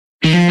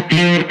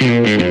Welcome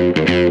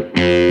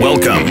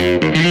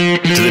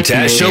to the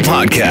Taz Show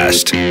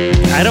podcast.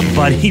 I had a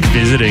buddy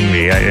visiting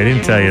me. I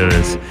didn't tell you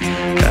this,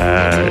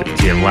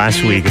 Jim.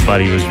 Last week, a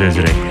buddy was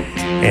visiting,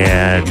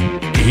 and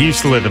he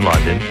used to live in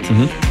London.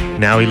 Mm-hmm.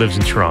 Now he lives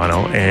in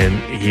Toronto,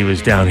 and he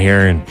was down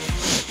here and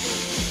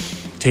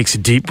takes a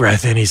deep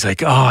breath in. He's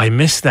like, "Oh, I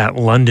miss that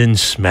London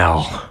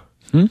smell."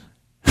 I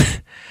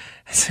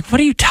said, "What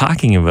are you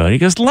talking about?" He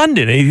goes,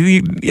 "London,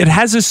 it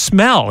has a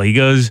smell." He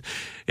goes,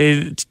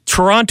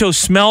 "Toronto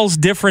smells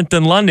different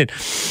than London."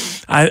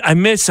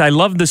 I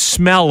love the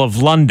smell of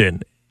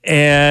London.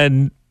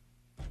 And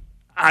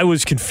I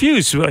was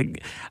confused.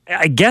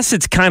 I guess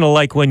it's kind of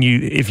like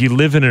if you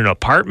live in an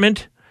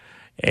apartment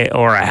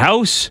or a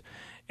house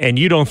and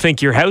you don't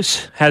think your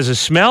house has a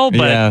smell,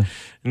 but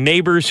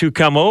neighbors who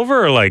come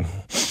over are like,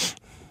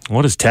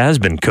 "What has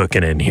Taz been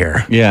cooking in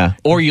here?" Yeah.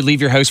 Or you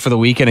leave your house for the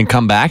weekend and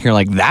come back and you're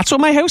like, "That's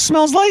what my house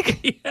smells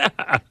like?"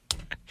 Yeah.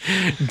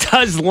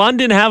 Does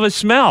London have a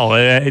smell?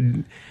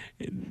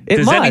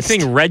 Does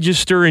anything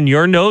register in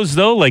your nose,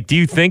 though? Like, do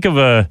you think of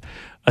a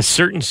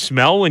certain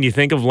smell when you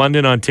think of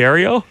London,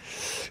 Ontario?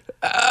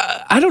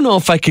 I don't know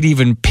if I could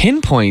even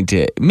pinpoint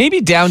it. Maybe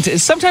down to...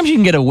 Sometimes you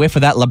can get a whiff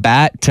of that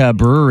Labatt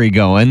brewery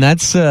going.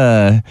 That's...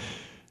 that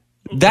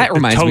like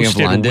reminds me of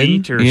London.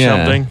 Wheat or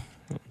something.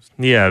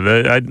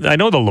 Yeah, I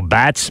know the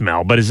Labatt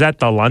smell, but is that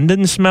the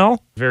London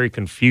smell? Very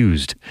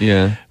confused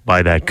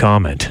by that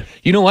comment.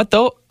 You know what,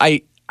 though?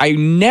 I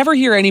never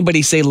hear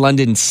anybody say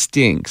London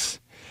stinks.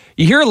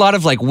 You hear a lot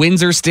of like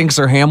Windsor stinks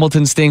or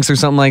Hamilton stinks or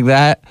something like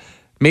that.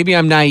 Maybe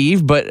I'm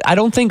naive, but I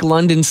don't think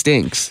London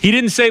stinks. He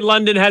didn't say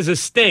London has a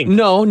stink.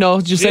 No,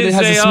 just said it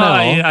has a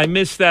smell. I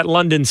miss that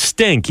London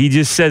stink. He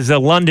just says that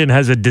London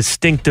has a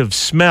distinctive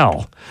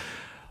smell.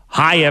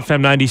 Hi,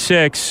 FM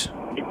 96.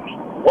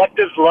 What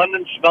does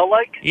London smell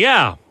like?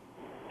 Yeah.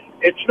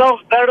 It smells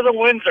better than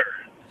Windsor.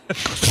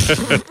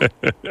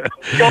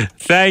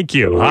 Thank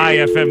you. Hi,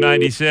 FM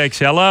 96.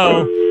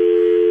 Hello.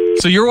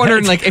 So you're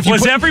wondering, like, if you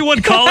was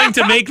everyone calling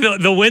to make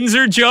the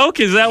Windsor joke?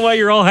 Is that why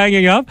you're all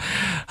hanging up?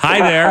 Hi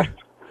there.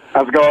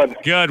 How's it going?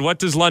 Good. What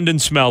does London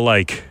smell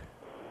like?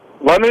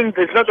 London,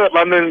 it's not that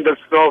London that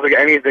smells like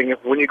anything.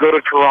 When you go to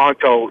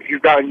Toronto,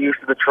 you've gotten used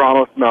to the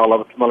Toronto smell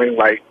of it smelling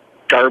like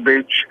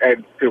garbage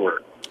and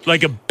sewer.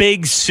 Like a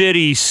big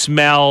city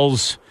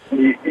smells.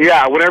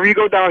 Yeah, whenever you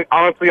go down,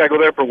 honestly, I go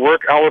there for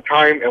work all the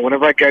time, and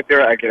whenever I get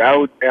there, I get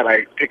out, and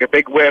I take a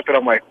big whiff, and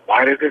I'm like,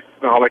 why does this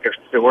smell like a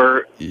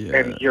sewer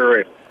and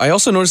urine? I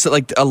also noticed that,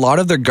 like, a lot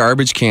of their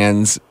garbage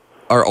cans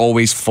are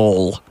always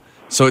full.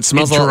 So it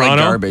smells a lot like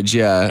garbage,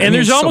 yeah. And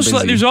there's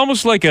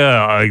almost like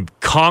a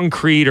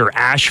concrete or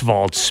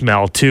asphalt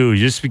smell too,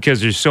 just because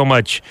there's so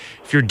much.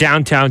 If you're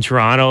downtown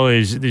Toronto,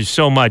 there's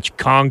so much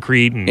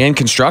concrete and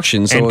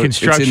construction, so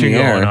construction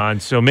going on.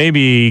 So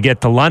maybe you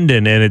get to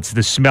London and it's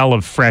the smell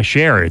of fresh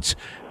air. It's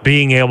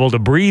being able to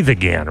breathe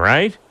again,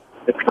 right?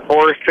 It's the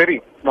forest city.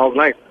 It smells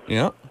nice.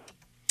 Yeah.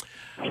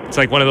 It's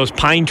like one of those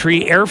pine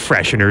tree air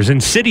fresheners in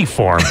city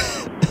form.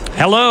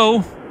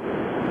 Hello.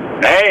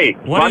 Hey,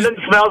 London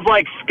smells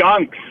like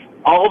skunks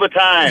all the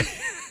time.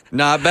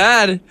 Not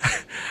bad.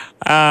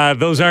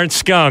 Those aren't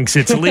skunks.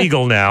 It's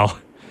legal now.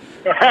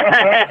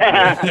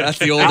 That's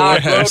the old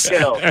warehouse.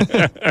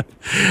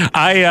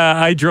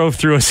 I drove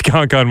through a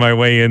skunk on my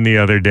way in the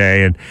other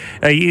day, and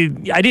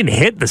I didn't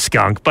hit the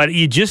skunk, but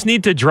you just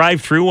need to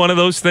drive through one of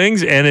those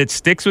things, and it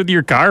sticks with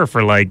your car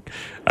for like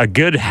a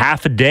good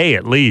half a day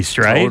at least,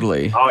 right?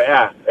 Totally. Oh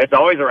yeah, it's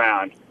always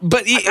around.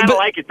 But I kind of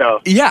like it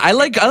though. Yeah, I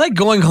like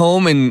going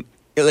home and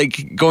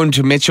like going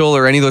to Mitchell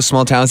or any of those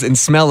small towns and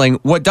smelling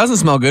what doesn't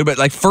smell good, but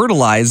like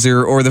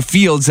fertilizer or the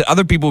fields that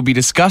other people would be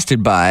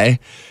disgusted by.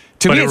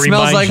 To me, it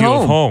smells like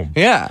home.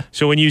 Yeah.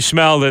 So when you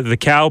smell the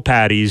cow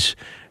patties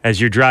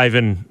as you're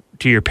driving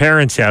to your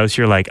parents' house,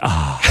 you're like,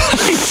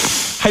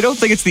 I don't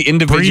think it's the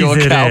individual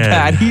cow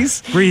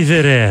patties. Breathe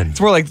it in. It's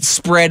more like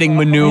spreading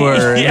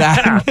manure.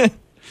 Yeah.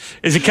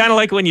 Is it kind of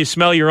like when you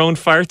smell your own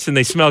farts and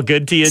they smell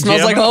good to you, Jim?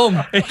 Smells like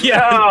home.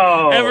 Yeah.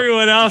 Oh.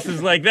 Everyone else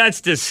is like,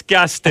 that's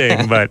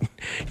disgusting. But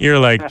you're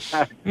like,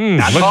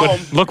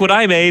 look what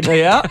I made.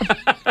 Yeah.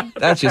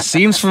 That just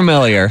seems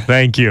familiar.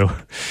 Thank you.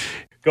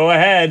 Go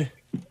ahead.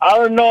 I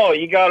don't know.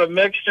 You got a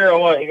mixture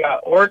of what? You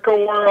got Orca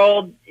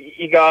World,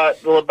 you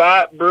got the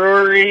Labatt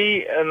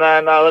Brewery, and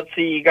then, let's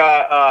see, you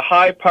got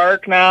High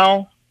Park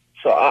now.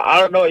 So I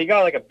don't know. You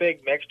got like a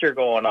big mixture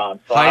going on.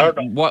 So I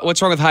don't know.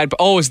 What's wrong with Hyde?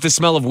 Oh, it's the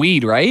smell of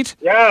weed, right?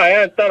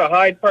 Yeah. Instead of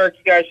Hyde Park,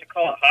 you guys should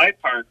call it Hyde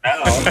Park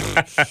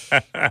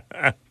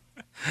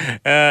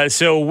now.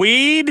 So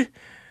weed,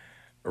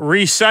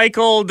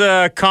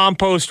 recycled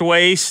compost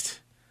waste.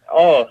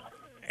 Oh.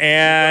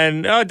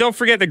 And don't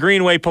forget the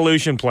Greenway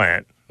pollution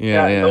plant.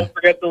 Yeah. Don't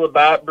forget the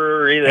Labatt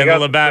Brewery. And the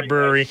Labatt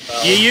Brewery.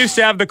 You used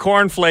to have the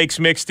cornflakes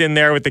mixed in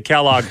there with the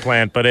Kellogg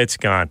plant, but it's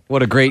gone.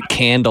 What a great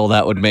candle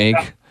that would make.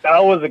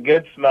 That was a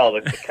good smell,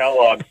 the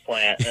Kellogg's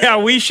plant. Yeah,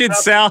 we should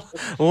sell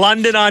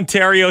London,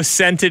 Ontario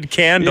scented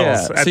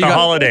candles at the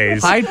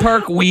holidays. Hyde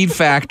Park Weed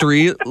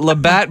Factory,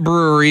 Labatt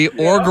Brewery,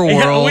 Orga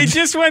World. We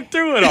just went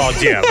through it all,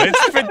 Jim.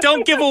 But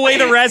don't give away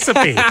the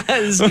recipe.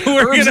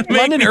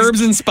 London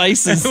herbs and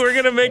spices. We're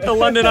going to make the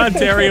London,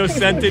 Ontario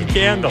scented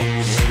candle.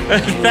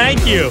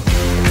 Thank you.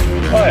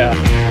 Oh, yeah.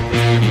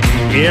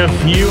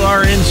 If you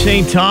are in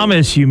St.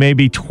 Thomas, you may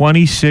be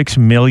 $26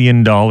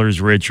 million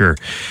richer.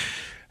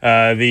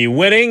 The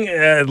winning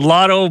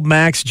Lotto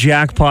Max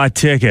jackpot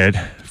ticket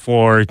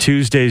for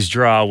Tuesday's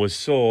draw was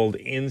sold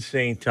in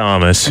St.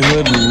 Thomas.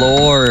 Good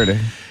Lord.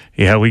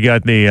 Yeah, we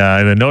got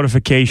the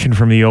notification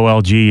from the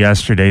OLG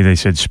yesterday. They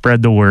said,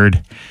 spread the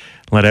word.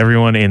 Let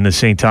everyone in the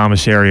St.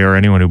 Thomas area or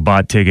anyone who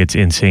bought tickets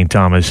in St.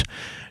 Thomas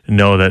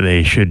know that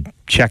they should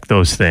check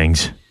those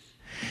things.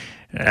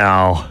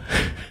 Now,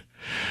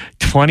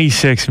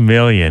 $26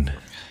 million.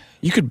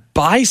 You could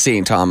buy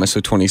St. Thomas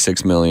with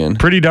 $26 million.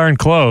 Pretty darn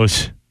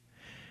close.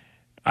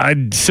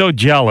 I'm so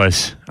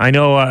jealous. I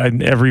know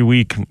every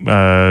week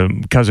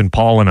cousin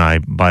Paul and I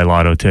buy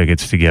lotto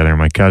tickets together.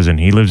 My cousin,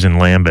 he lives in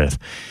Lambeth,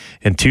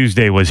 and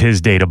Tuesday was his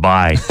day to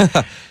buy.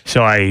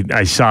 So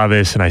I saw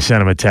this and I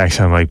sent him a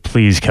text. I'm like,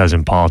 please,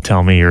 cousin Paul,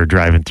 tell me you're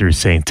driving through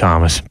St.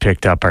 Thomas and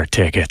picked up our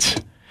tickets.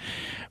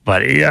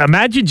 But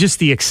imagine just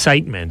the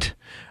excitement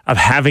of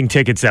having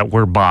tickets that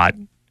were bought.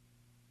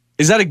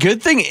 Is that a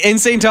good thing in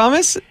St.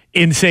 Thomas?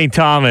 In St.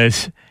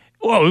 Thomas,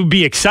 well, it would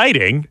be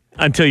exciting.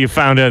 Until you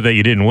found out that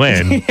you didn't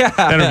win. Yeah.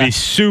 That would be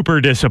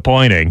super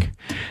disappointing.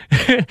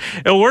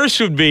 The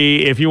worst would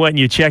be if you went and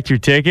you checked your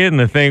ticket and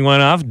the thing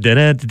went off.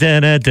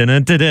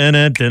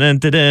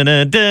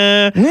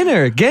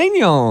 Winner,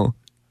 gagnon.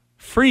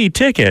 Free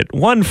ticket,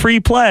 one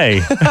free play.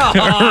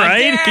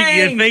 Right?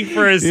 Dang. You think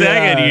for a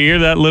second, you hear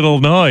that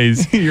little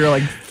noise. You're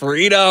like,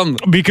 freedom.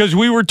 Because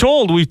we were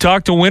told, we've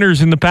talked to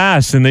winners in the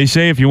past, and they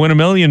say if you win $1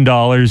 million,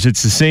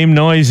 it's the same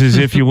noise as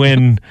if you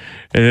win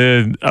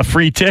a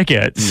free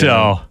ticket. Yeah.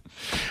 So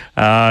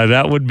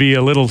that would be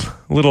a little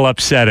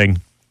upsetting.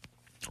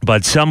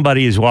 But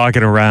somebody is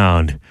walking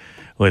around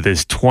with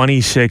this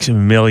 $26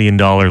 million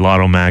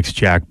Lotto Max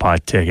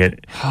jackpot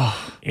ticket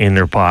in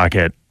their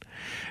pocket.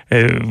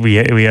 We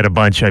had a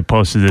bunch. I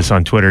posted this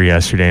on Twitter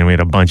yesterday, and we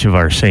had a bunch of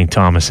our St.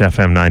 Thomas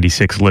FM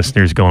 96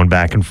 listeners going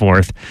back and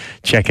forth,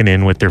 checking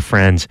in with their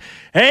friends.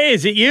 Hey,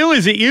 is it you?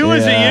 Is it you? Yeah.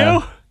 Is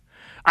it you?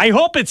 I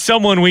hope it's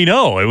someone we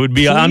know. It would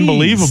be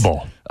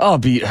unbelievable. Oh,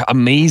 it'd be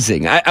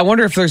amazing. I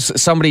wonder if there's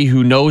somebody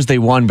who knows they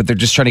won, but they're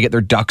just trying to get their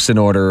ducks in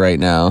order right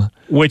now.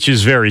 Which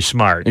is very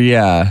smart.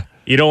 Yeah.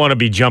 You don't want to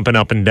be jumping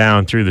up and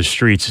down through the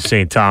streets of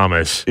St.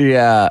 Thomas.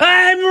 Yeah.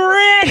 I'm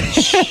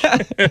rich!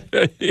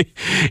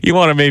 You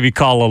want to maybe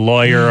call a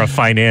lawyer, a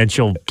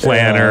financial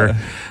planner.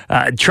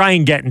 Try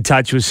and get in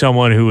touch with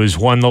someone who has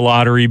won the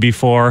lottery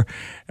before.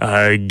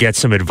 Get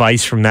some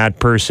advice from that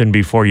person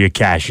before you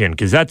cash in,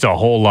 because that's a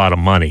whole lot of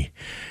money.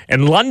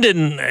 And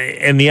London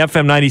and the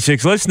FM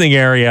 96 listening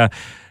area,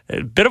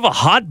 a bit of a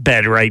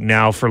hotbed right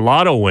now for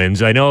lotto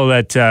wins. I know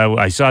that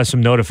I saw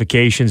some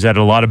notifications that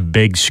a lot of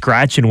big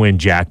scratch and win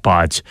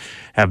jackpots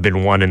have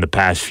been won in the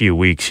past few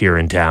weeks here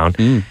in town.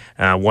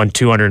 Won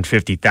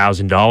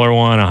 $250,000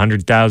 one,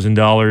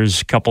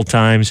 $100,000 a couple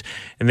times.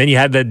 And then you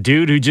had that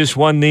dude who just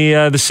won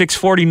the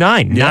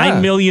 649,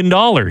 $9 million in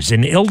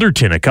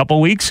Ilderton a couple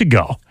weeks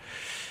ago.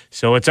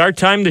 So it's our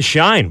time to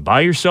shine.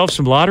 Buy yourself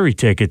some lottery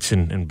tickets,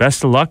 and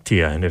best of luck to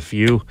you. And if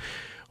you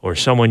or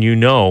someone you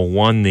know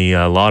won the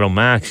Lotto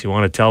Max, you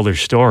want to tell their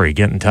story,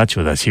 get in touch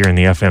with us here in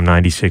the FM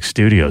 96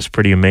 studios.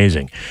 Pretty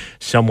amazing.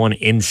 Someone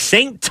in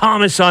St.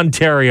 Thomas,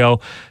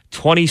 Ontario,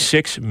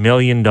 $26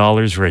 million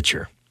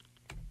richer.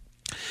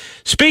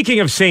 Speaking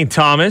of St.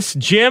 Thomas,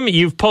 Jim,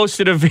 you've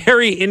posted a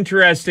very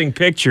interesting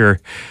picture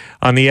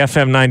on the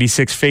FM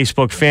 96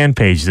 Facebook fan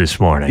page this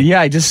morning.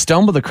 Yeah, I just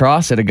stumbled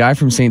across it. A guy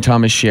from St.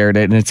 Thomas shared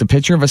it, and it's a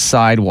picture of a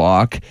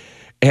sidewalk.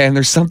 And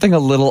there's something a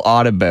little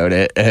odd about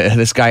it.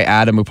 This guy,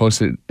 Adam, who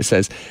posted it,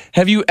 says,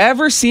 have you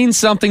ever seen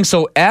something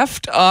so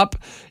effed up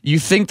you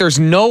think there's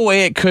no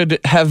way it could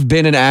have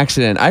been an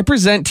accident? I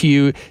present to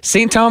you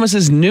St.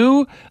 Thomas's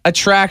new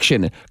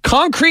attraction,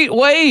 Concrete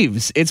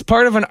Waves. It's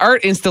part of an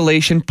art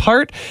installation,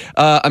 part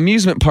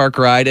amusement park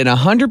ride, and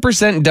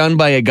 100% done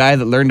by a guy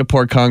that learned to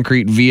pour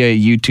concrete via a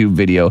YouTube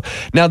video.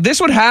 Now, this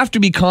would have to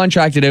be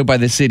contracted out by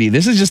the city.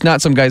 This is just not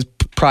some guy's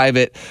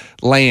private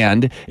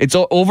land. It's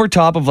over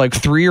top of like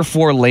 3 or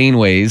 4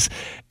 laneways,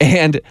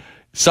 and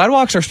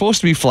sidewalks are supposed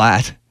to be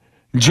flat.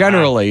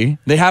 Generally,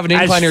 they have an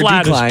incline or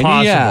decline. As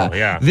possible,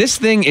 yeah. This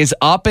thing is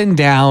up and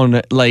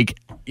down like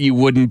you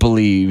wouldn't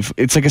believe.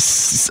 It's like a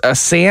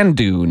sand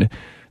dune.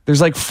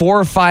 There's like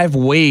 4 or 5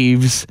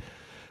 waves.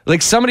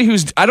 Like somebody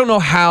who's, I don't know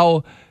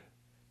how.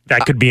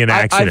 That could be an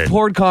accident. I've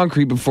poured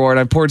concrete before and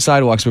I've poured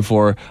sidewalks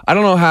before. I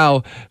don't know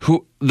how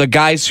the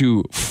guys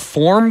who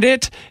formed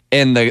it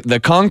and the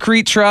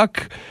concrete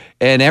truck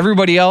and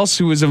everybody else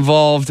who was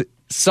involved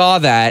saw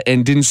that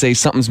and didn't say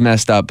something's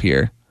messed up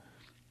here.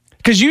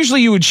 Because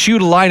usually you would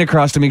shoot a line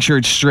across to make sure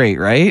it's straight,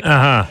 right?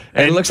 And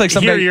it looks like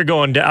something. Here you're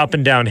going up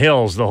and down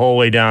hills the whole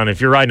way down. If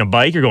you're riding a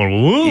bike, you're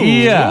going woo.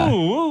 Yeah.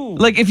 Woo, woo.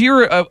 Like if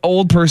you're an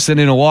old person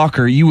in a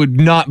walker, you would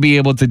not be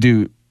able to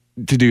do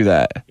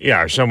that.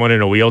 Yeah, or someone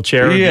in a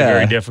wheelchair would be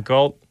very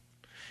difficult.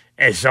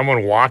 As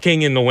someone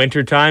walking in the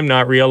wintertime,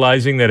 not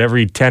realizing that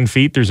every 10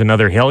 feet there's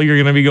another hill you're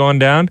going to be going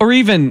down. Or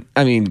even,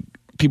 I mean,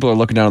 people are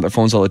looking down at their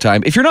phones all the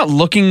time. If you're not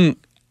looking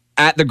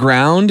at the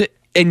ground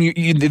and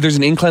there's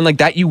an incline like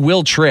that, you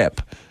will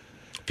trip.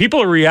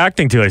 People are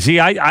reacting to it. See,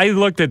 I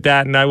looked at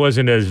that and I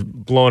wasn't as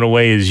blown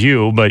away as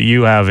you, but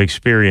you have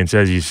experience,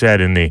 as you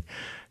said, in the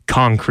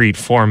concrete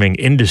forming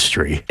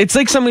industry. It's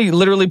like somebody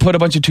literally put a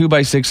bunch of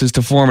 2x6s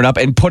to form it up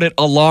and put it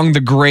along the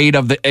grade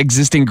of the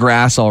existing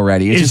grass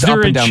already. It's Is just there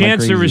up a and down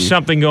chance like there was crazy.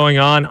 something going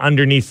on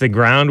underneath the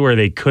ground where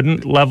they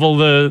couldn't level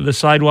the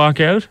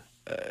sidewalk out?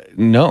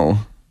 No.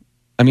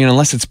 I mean,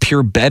 unless it's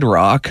pure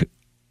bedrock.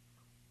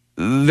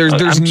 I'm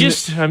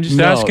just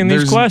asking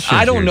these questions.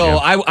 I don't here, know.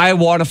 Jim. I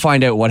want to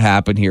find out what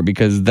happened here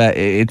because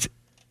it's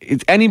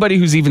anybody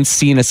who's even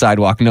seen a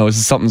sidewalk knows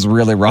something's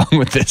really wrong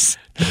with this.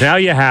 Now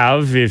you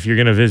have, if you're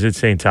going to visit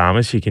St.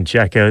 Thomas, you can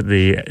check out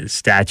the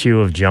statue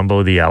of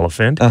Jumbo the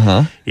elephant.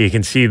 You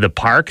can see the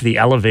park, the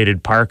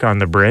elevated park on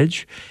the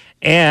bridge.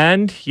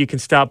 And you can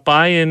stop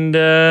by and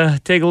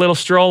take a little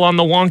stroll on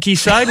the wonky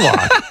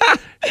sidewalk.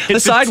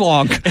 The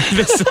sidewalk.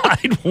 The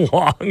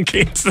sidewalk.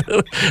 It's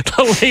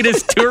the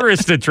latest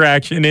tourist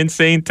attraction in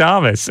St.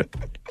 Thomas.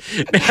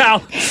 Now,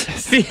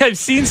 see, I've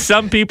seen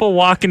some people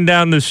walking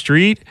down the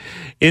street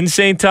in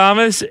St.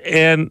 Thomas,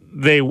 and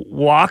they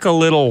walk a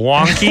little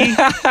wonky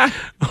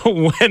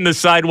when the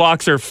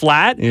sidewalks are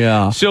flat.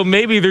 Yeah. So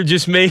maybe they're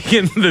just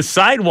making the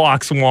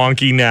sidewalks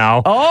wonky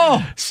now.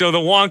 Oh. So the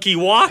wonky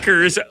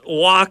walkers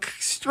walk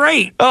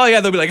straight. Oh,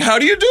 yeah. They'll be like, how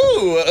do you do?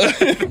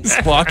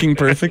 It's walking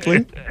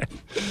perfectly.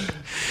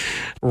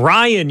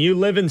 Ryan, you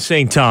live in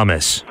St.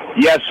 Thomas.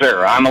 Yes,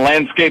 sir. I'm a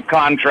landscape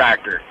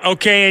contractor.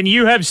 Okay, and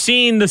you have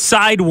seen the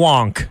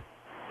sidewalk.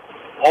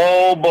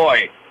 Oh,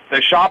 boy.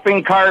 The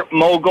shopping cart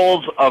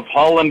moguls of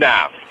Holland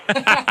Ave.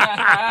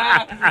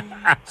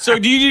 So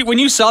when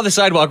you saw the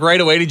sidewalk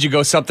right away, did you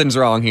go, something's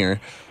wrong here?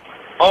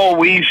 Oh,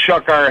 we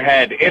shook our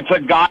head. It's a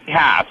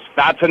GOTCAS.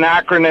 That's an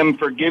acronym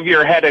for Give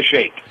Your Head a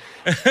Shake.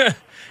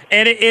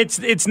 And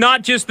it's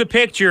not just the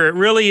picture. It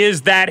really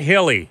is that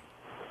hilly.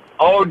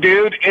 Oh,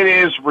 dude, it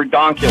is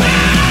redonkulous.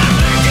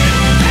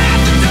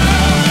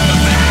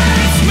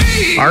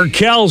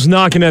 Arkell's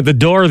knocking at the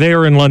door. They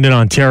were in London,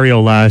 Ontario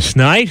last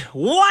night.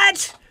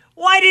 What?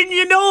 Why didn't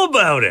you know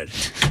about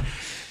it?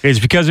 It's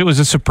because it was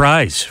a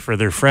surprise for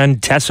their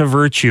friend Tessa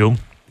Virtue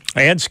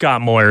and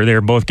Scott Moyer.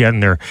 They're both getting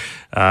their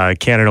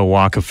Canada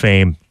Walk of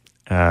Fame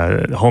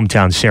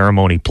hometown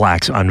ceremony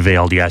plaques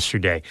unveiled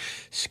yesterday.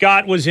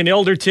 Scott was in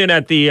Ilderton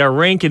at the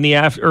rink in the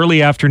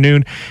early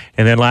afternoon,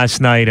 and then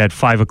last night at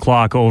 5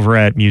 o'clock over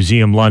at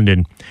Museum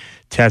London,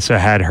 Tessa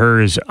had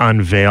hers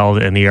unveiled,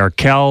 and the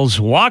Arkells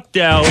walked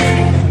out.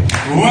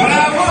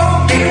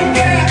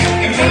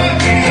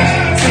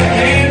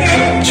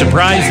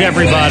 Surprised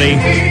everybody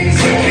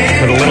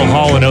with a little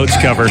Hall & Oates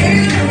cover.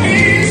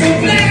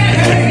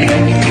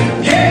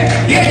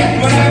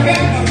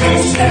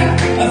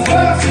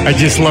 I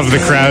just love the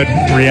crowd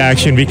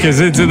reaction because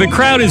the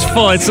crowd is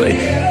full.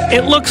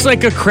 It looks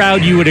like a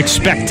crowd you would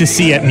expect to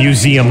see at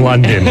Museum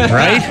London,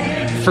 right?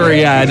 For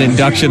an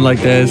induction like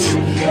this.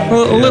 A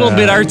little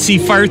bit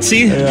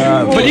artsy-fartsy.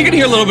 Yeah, but you can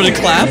hear a little bit of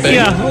clapping.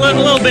 Yeah, a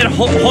little bit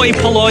hoi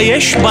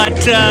polloi-ish, but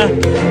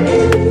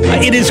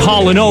it is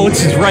Hall &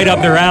 Oates. It's right up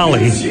their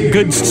alley.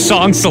 Good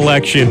song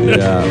selection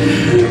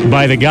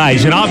by the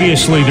guys. And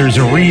obviously there's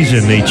a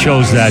reason they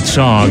chose that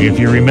song. If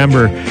you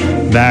remember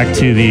back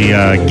to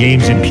the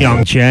games in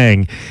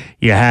Pyeongchang,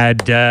 you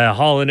had you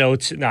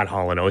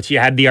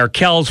had the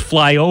Arkells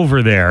fly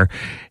over there,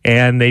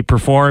 and they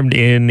performed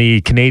in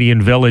the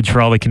Canadian Village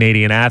for all the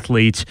Canadian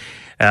athletes.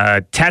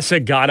 Tessa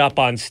got up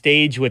on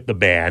stage with the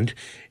band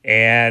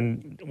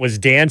and was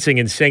dancing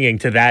and singing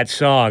to that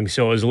song,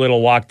 so it was a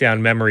little walk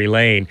down memory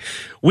lane.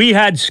 We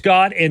had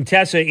Scott and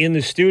Tessa in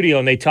the studio,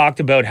 and they talked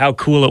about how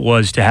cool it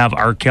was to have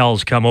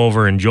Arkells come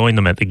over and join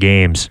them at the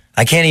games.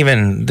 I can't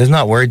even, there's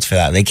not words for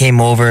that. They came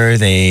over,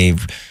 they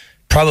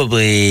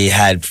probably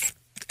had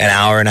an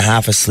hour and a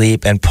half of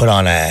sleep and put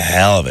on a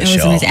hell of a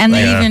show. Amazing. And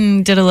they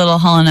even did a little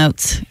Hall &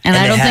 Oates. And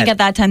I don't think at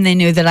that time they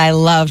knew that I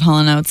loved Hall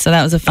 & Oates, so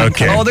that was a fun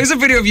Okay. Oh, there's a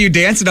video of you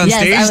dancing on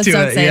Yes, I stage was to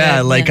so it. excited.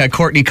 Yeah, like Yeah.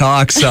 Courtney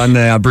Cox on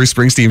the Bruce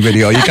Springsteen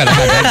video. You kind of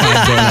had that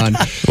vibe going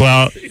on.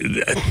 Well,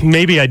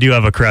 maybe I do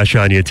have a crush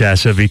on you,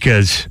 Tessa,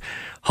 because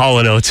Hall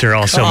 & Oates are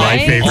also my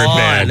favorite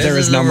band. There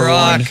is number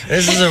one.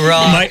 This is a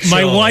rock.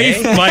 My show,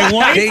 wife, eh? my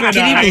wife, Can and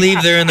you I-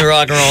 believe they're in the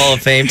Rock and Roll Hall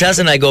of Fame?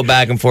 Tessa and I go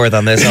back and forth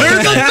on this. They're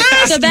the The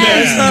It's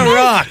best. not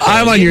rock.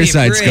 I'm on Give your me a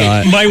side, break.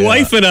 Scott. My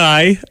wife and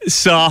I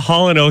saw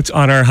Hall & Oates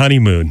on our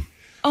honeymoon.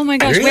 Oh my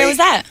gosh, Really? where was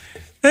that?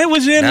 It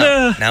was in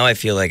now I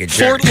feel like a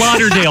jerk. Fort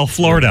Lauderdale,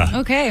 Florida.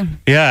 Okay.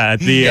 Yeah, at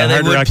the they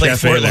Hard would Rock play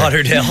Cafe Fort there.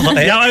 Lauderdale.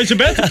 Yeah, I was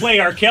about to play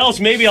Arkells.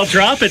 Maybe I'll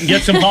drop it and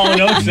get some Hall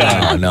 & Oates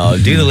on. No,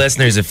 do the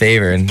listeners a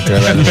favor and throw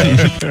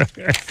that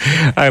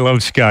away. I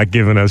love Scott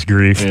giving us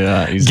grief.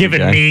 Yeah, he's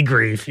giving me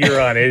grief.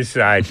 You're on his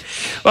side.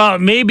 Well,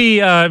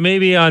 maybe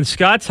on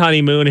Scott's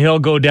honeymoon, he'll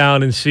go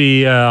down and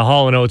see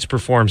Hall & Oates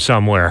perform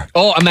somewhere.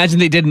 Oh, imagine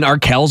they did an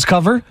Arkells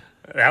cover.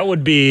 That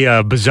would be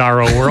a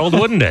bizarro world,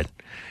 wouldn't it?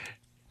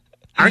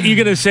 Aren't you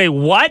going to say,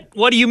 what?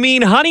 What do you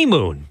mean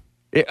honeymoon?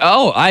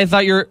 Oh, I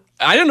thought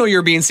I don't know you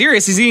were being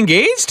serious. Is he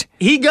engaged?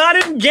 He got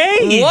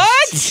engaged.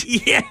 What?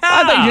 Yeah.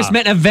 I thought you just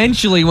meant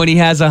eventually when he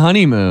has a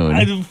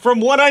honeymoon.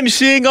 From what I'm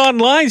seeing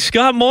online,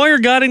 Scott Moyer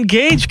got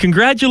engaged.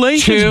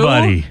 Congratulations, To?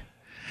 buddy.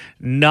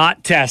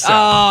 Not Tessa.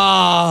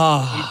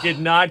 Oh. He did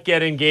not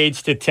get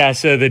engaged to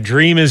Tessa. The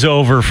dream is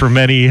over for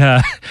many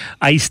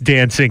ice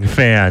dancing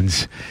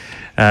fans.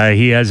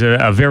 He has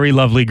a very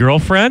lovely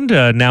girlfriend,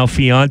 now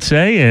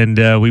fiance,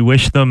 and we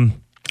wish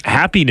them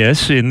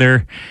happiness in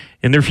their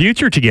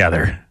future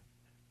together.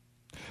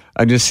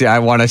 I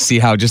want to see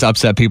how just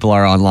upset people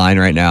are online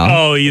right now.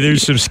 Oh,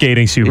 there's some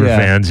skating super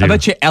fans. I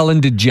bet you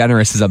Ellen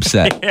DeGeneres is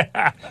upset.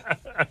 Yeah,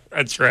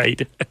 that's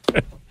right.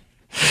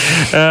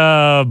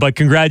 But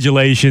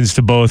congratulations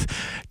to both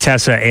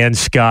Tessa and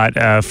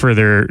Scott for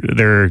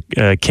their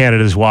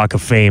Canada's Walk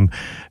of Fame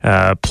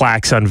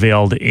plaques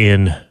unveiled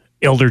in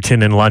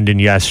Ilderton in London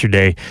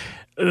yesterday.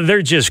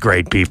 They're just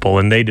great people,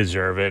 and they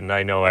deserve it. And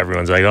I know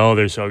everyone's like, "Oh,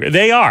 they're so good."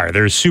 They are.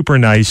 They're super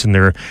nice, and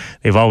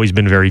they've always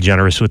been very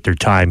generous with their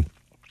time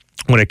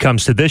when it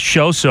comes to this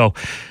show. So,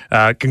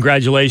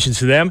 congratulations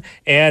to them,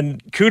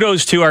 and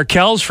kudos to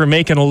Arkells for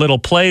making a little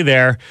play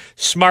there.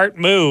 Smart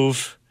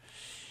move.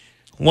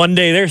 One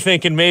day they're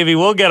thinking maybe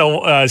we'll get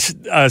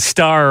a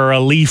star or a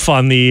leaf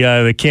on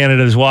the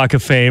Canada's Walk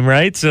of Fame,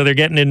 right? So they're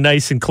getting in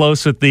nice and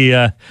close with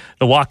the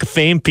Walk of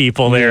Fame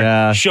people.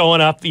 They're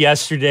showing up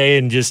yesterday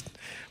and just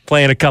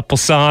playing a couple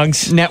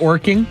songs.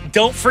 Networking.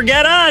 Don't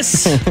forget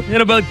us.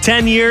 In about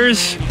 10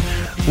 years,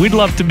 we'd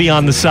love to be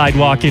on the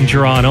sidewalk in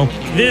Toronto.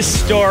 This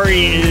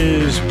story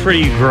is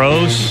pretty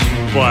gross,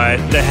 but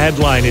the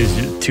headline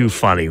is too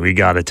funny. We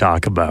got to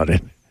talk about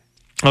it.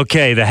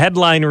 Okay, the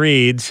headline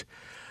reads,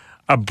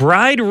 "A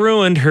bride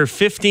ruined her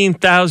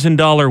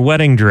 $15,000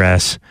 wedding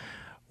dress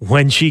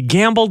when she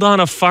gambled on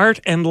a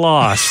fart and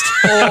lost."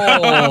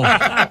 Oh,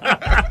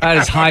 that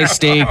is high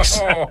stakes.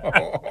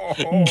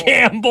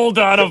 Gambled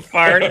on a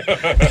fart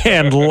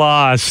and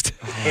lost.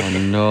 Oh,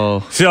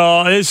 no.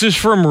 So this is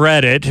from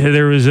Reddit.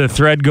 There was a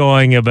thread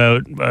going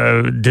about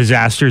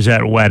disasters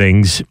at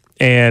weddings,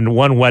 and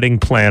one wedding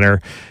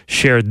planner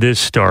shared this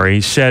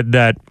story, said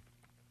that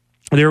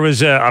there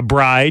was a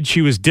bride.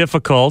 She was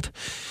difficult.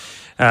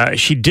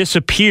 She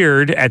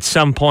disappeared at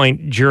some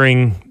point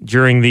during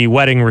the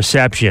wedding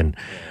reception.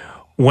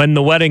 When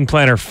the wedding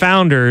planner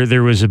found her,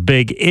 there was a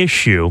big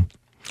issue.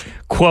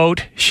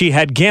 Quote, "She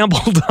had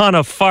gambled on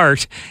a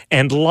fart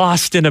and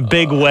lost in a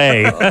big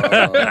way."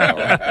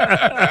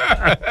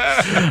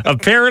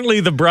 Apparently,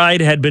 the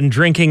bride had been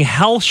drinking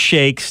health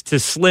shakes to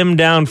slim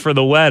down for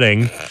the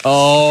wedding.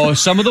 Oh,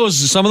 some of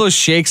those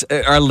shakes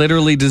are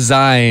literally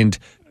designed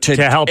to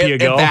help you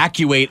go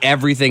evacuate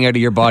everything out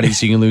of your body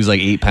so you can lose like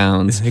 8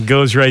 pounds. It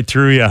goes right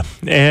through you.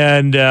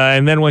 And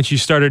then when she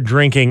started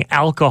drinking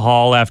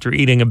alcohol after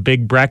eating a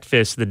big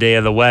breakfast the day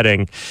of the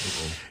wedding,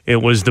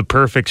 it was the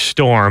perfect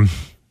storm.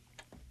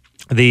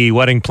 The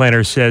wedding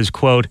planner says,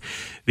 quote,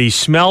 "The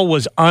smell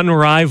was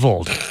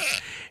unrivaled,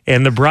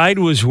 and the bride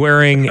was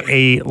wearing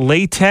a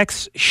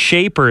latex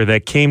shaper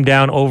that came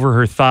down over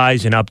her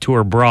thighs and up to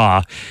her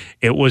bra.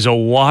 It was a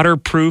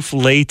waterproof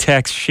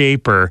latex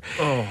shaper."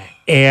 Oh.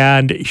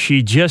 And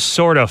she just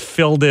sort of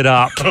filled it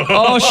up.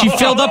 Oh, she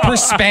filled up her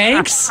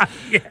Spanx?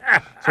 Yeah.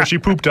 So she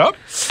pooped up?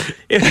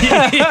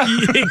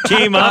 It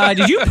came up.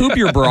 Did you poop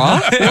your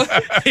bra?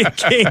 It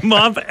came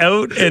up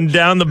out and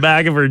down the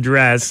back of her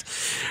dress.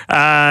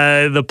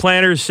 The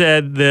planner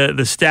said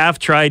the staff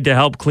tried to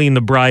help clean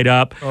the bride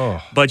up,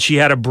 but she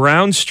had a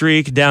brown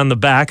streak down the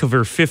back of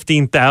her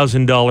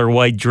 $15,000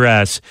 white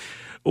dress,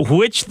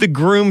 which the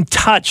groom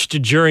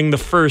touched during the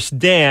first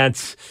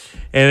dance.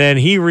 And then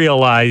he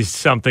realized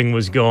something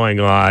was going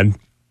on.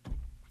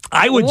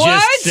 I would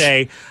just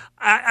say,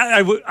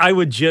 I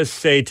would just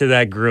say to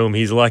that groom,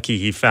 he's lucky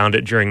he found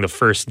it during the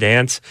first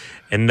dance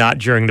and not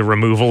during the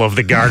removal of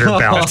the garter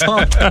belt.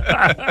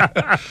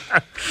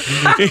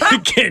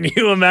 Can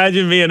you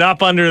imagine being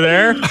up under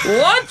there?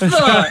 What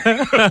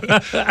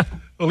the?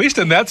 At least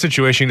in that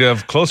situation, you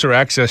have closer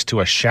access to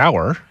a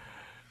shower.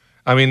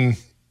 I mean,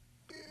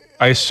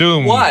 I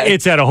assume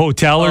it's at a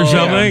hotel or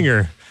something,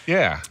 or.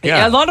 Yeah.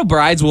 A lot of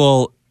brides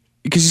will,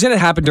 because you said it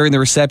happened during the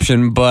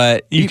reception,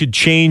 but you could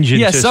change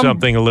into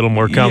something a little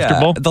more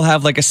comfortable. Yeah, they'll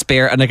have like a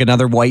spare, like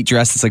another white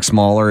dress that's like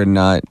smaller and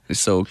not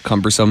so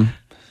cumbersome.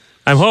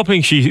 I'm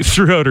hoping she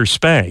threw out her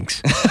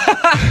Spanx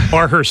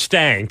or her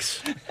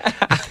stanks,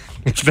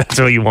 if that's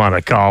what you want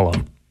to call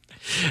them.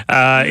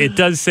 It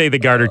does say the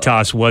garter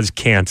toss was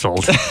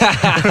canceled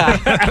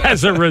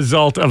as a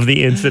result of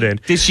the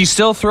incident. Did she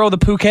still throw the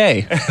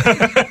bouquet?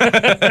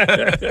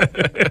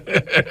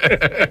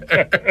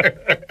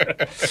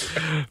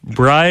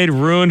 Bride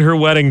ruined her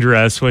wedding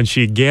dress when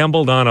she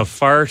gambled on a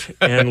fart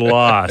and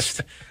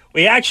lost.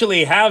 We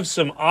actually have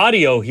some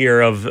audio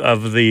here of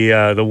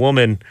the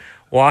woman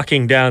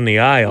walking down the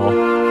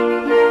aisle.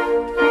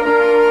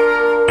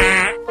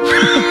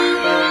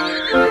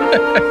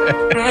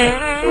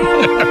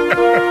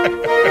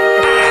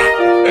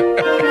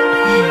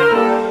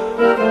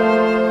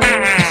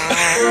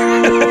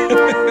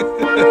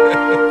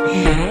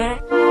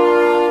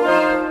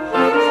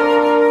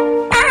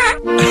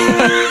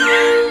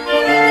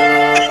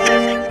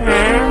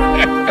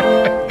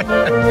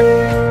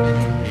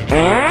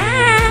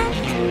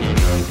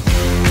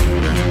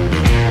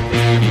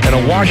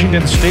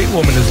 Washington State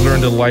woman has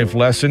learned a life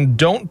lesson.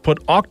 Don't put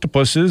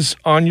octopuses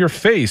on your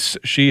face.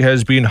 She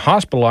has been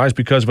hospitalized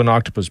because of an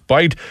octopus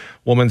bite.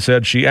 Woman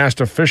said she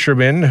asked a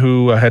fisherman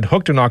who had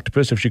hooked an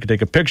octopus if she could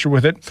take a picture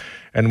with it.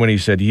 And when he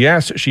said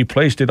yes, she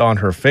placed it on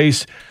her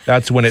face.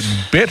 That's when it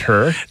bit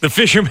her. The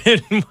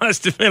fisherman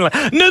must have been like,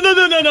 no.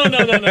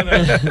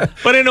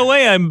 But in a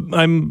way,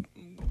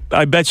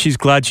 I bet she's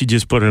glad she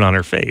just put it on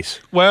her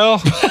face.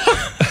 Well...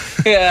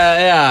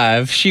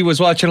 Yeah. If she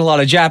was watching a lot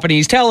of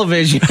Japanese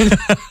television,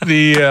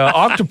 the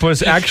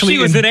octopus actually.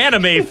 She was an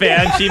anime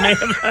fan. She may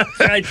have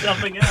tried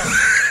something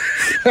else.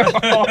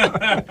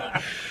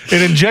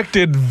 It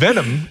injected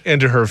venom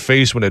into her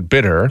face when it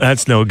bit her.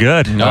 That's no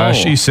good. No.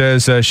 She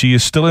says she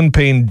is still in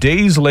pain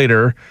days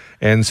later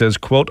and says,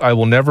 quote, "I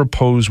will never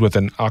pose with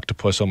an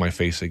octopus on my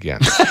face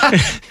again."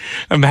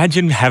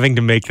 Imagine having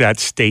to make that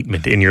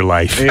statement in your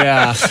life.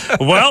 Yeah.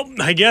 Well,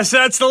 I guess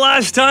that's the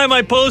last time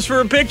I pose for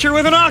a picture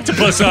with an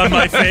octopus on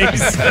my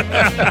face.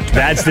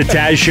 That's the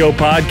Taz Show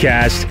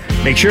podcast.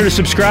 Make sure to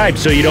subscribe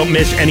so you don't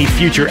miss any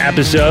future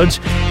episodes.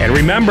 And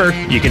remember,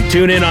 you can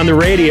tune in on the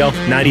radio,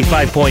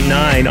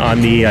 95.9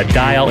 on the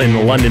dial in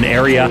the London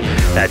area.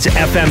 That's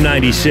FM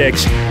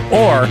 96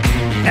 or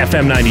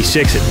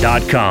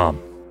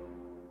FM96.com.